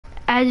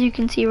as you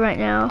can see right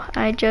now,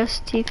 I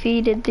just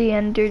defeated the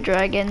Ender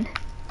Dragon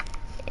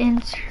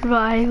in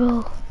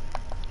survival.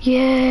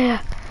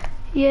 Yeah,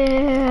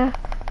 yeah,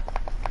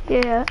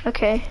 yeah.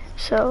 Okay,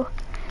 so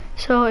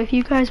if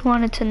you guys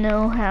wanted to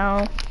know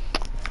how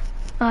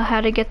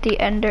to get the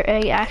Ender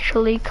Egg,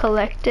 actually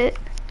collect it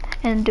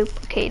and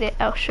duplicate it,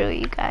 I'll show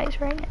you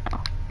guys right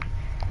now.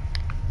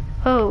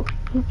 Oh,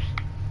 oops.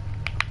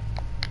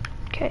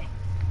 Okay.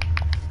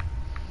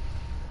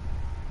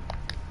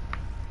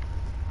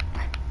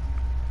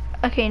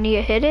 Okay, and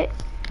you hit it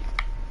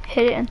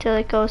until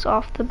it goes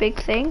off the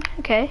big thing,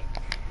 okay?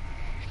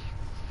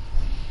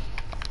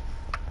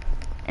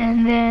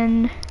 And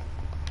then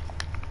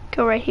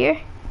go right here.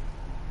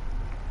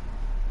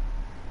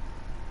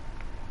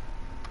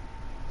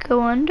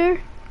 Go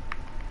under.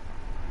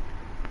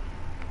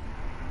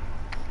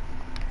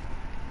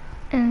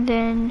 And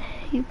then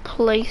you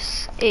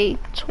place a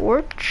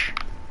torch.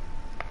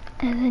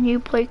 And then you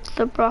place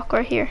the block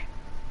right here.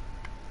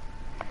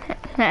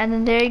 And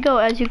then there you go.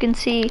 As you can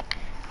see,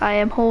 I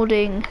am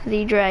holding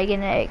the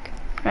dragon egg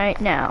right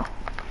now.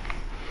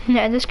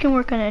 Yeah, this can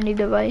work on any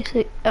device.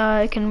 It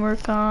can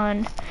work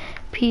on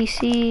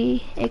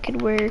PC. It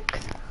could work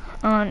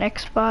on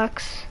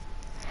Xbox.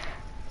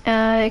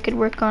 It could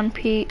work on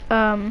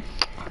on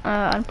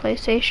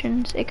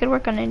PlayStations. It could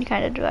work on any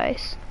kind of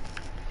device.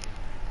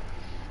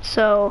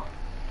 So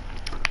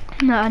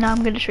now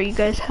I'm gonna show you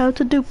guys how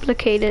to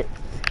duplicate it.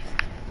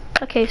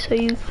 Okay, so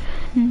you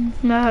need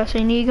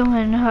to go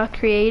in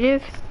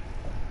creative,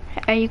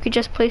 and you could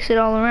just place it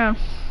all around.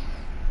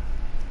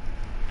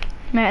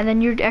 And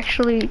then you're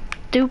actually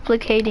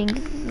duplicating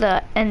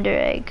the Ender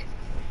Egg,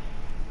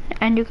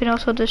 and you can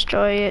also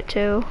destroy it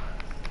too.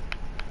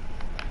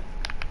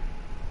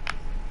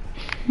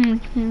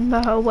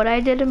 What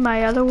I did in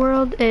my other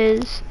world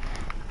is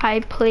I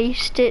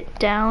placed it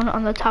down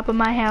on the top of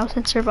my house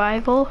in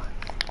survival.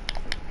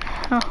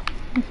 Oh,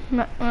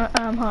 hold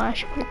on, I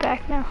should put it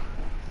back now.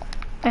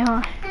 Wait,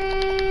 hold on.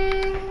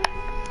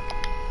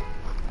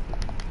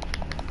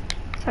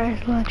 Sorry,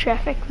 there's a lot of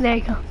traffic. There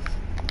you go.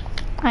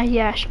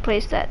 Yeah, I should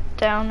place that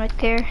down right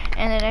there,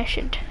 and then I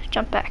should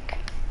jump back.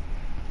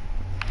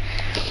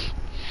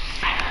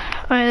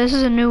 Alright, this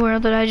is a new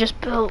world that I just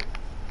built.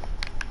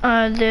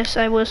 This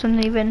I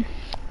wasn't even.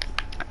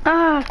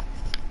 Come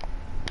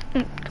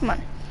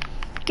on,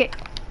 get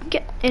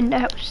in the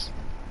house.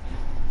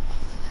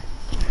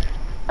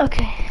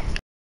 Okay.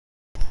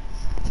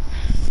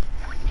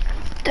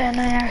 Then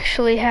I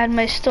actually had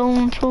my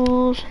stone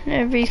tools and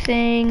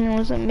everything. It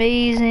was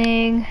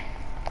amazing.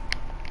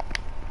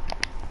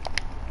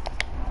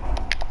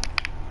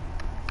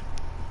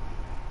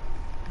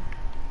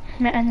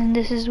 And then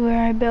this is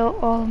where I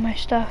built all of my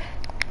stuff.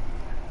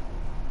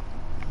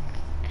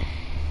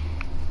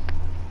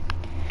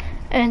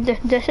 And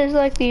this is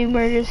like the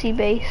emergency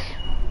base.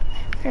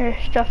 There's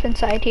stuff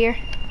inside here.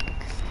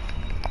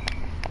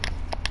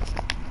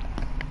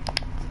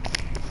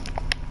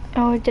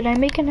 Oh, did I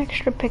make an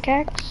extra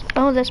pickaxe?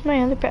 Oh, that's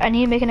my other I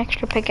need to make an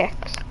extra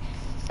pickaxe.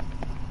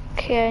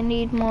 Okay, I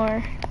need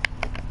more.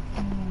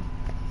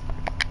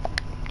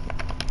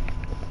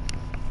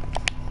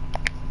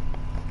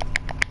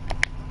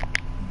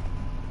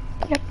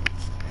 Yep.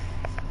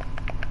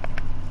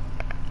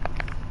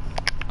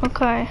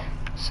 Okay,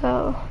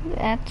 so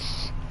that's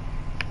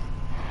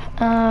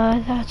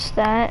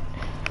that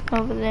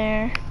over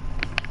there.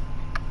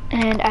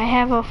 And I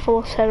have a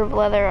full set of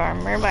leather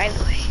armor, by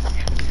the way.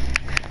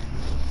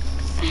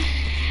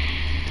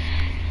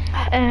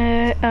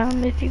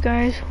 If you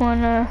guys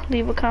wanna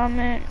leave a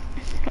comment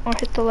or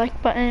hit the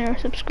like button or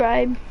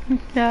subscribe,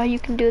 you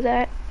can do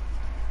that.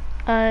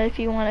 If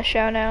you want a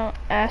shout out,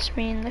 ask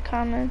me in the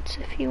comments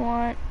if you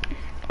want.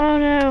 Oh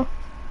no.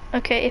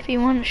 Okay, if you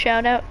want a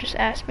shout out, just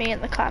ask me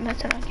in the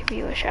comments and I'll give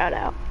you a shout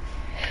out.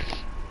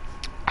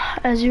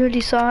 As you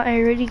already saw, I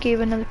already gave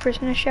another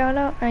person a shout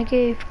out. I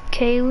gave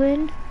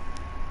Kaylin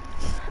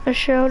a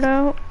shout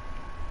out.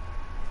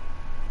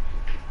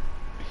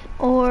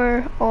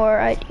 Or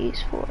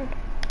IDs for it.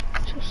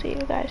 So see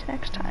you guys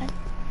next time.